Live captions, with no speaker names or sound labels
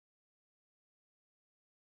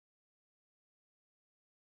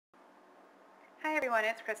Hi everyone,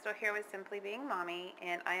 it's Crystal here with Simply Being Mommy,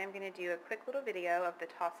 and I am going to do a quick little video of the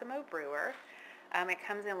Tassimo Brewer. It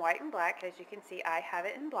comes in white and black. As you can see, I have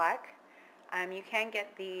it in black. You can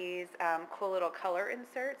get these cool little color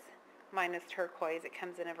inserts. Mine is turquoise. It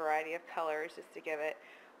comes in a variety of colors just to give it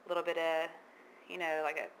a little bit of,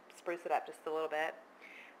 spruce it up just a little bit.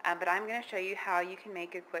 But I'm going to show you how you can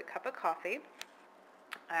make a quick cup of coffee.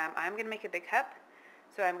 I'm going to make a big cup,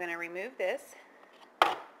 so I'm going to remove this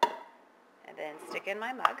and then stick in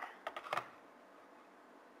my mug.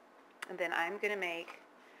 And then I'm going to make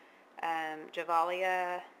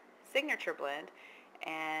Javalia signature blend,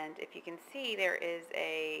 and if you can see, there is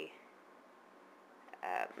a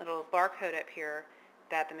little barcode up here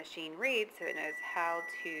that the machine reads so it knows how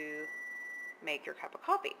to make your cup of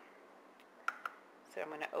coffee. So I'm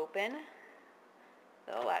going to open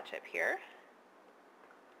the little latch up here.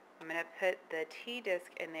 I'm going to put the tea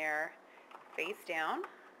disc in there face down,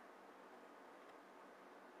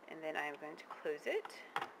 and then I'm going to close it.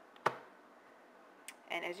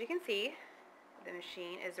 And as you can see, the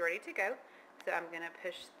machine is ready to go. So I'm going to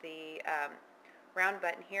push the round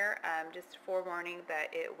button here, just forewarning that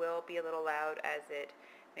it will be a little loud as it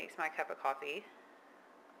makes my cup of coffee.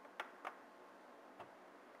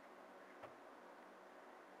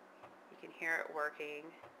 You can hear it working.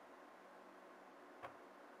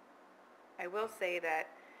 I will say that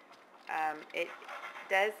it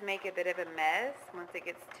does make a bit of a mess once it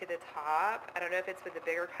gets to the top. I don't know if it's with the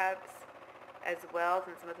bigger cups as well,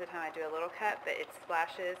 since most of the time I do a little cup, but it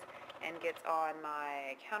splashes and gets on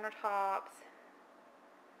my countertops.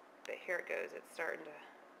 But here it goes. It's starting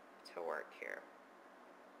to work here.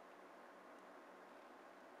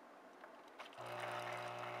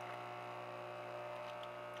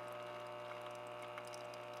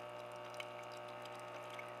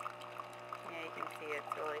 Yeah, you can see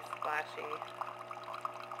it's really splashy.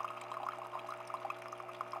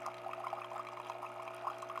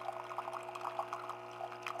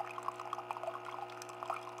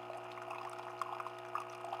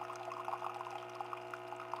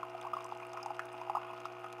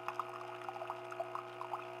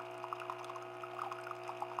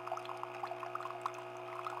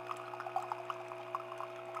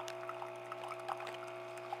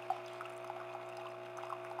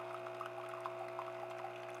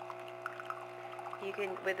 You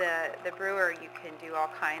can, with the brewer, you can do all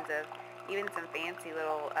kinds of, even some fancy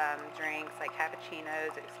little drinks like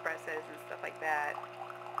cappuccinos, espressos, and stuff like that.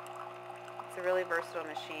 It's a really versatile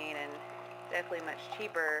machine and definitely much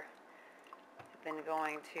cheaper than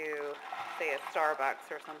going to, say, a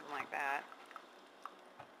Starbucks or something like that.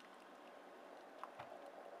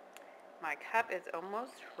 My cup is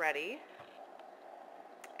almost ready.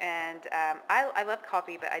 And I love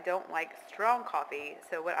coffee, but I don't like strong coffee.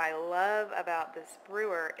 So what I love about this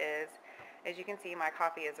brewer is, as you can see, my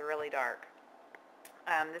coffee is really dark.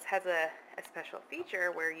 This has a special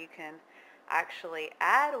feature where you can actually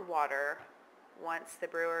add water once the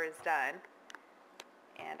brewer is done.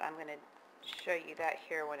 And I'm going to show you that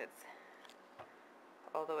here when it's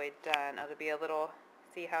all the way done. It'll be a little,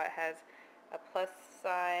 see how it has a plus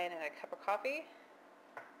sign and a cup of coffee?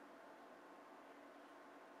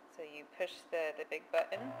 So you push the big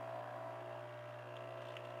button,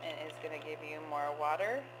 and it's going to give you more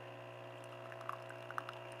water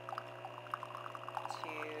to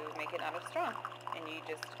make it not as strong. And you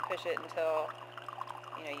just push it until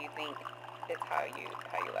you think it's how you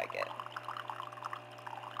like it.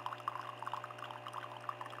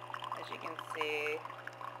 As you can see,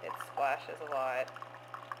 it splashes a lot.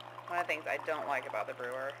 One of the things I don't like about the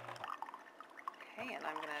brewer. Okay, and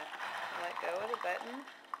I'm going to let go of the button.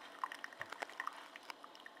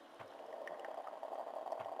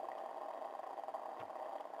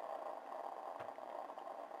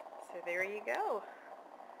 So there you go,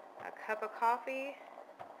 a cup of coffee,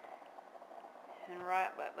 and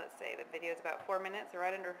let's say the video is about 4 minutes, or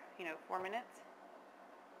right under 4 minutes,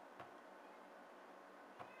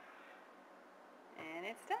 and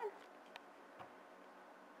it's done.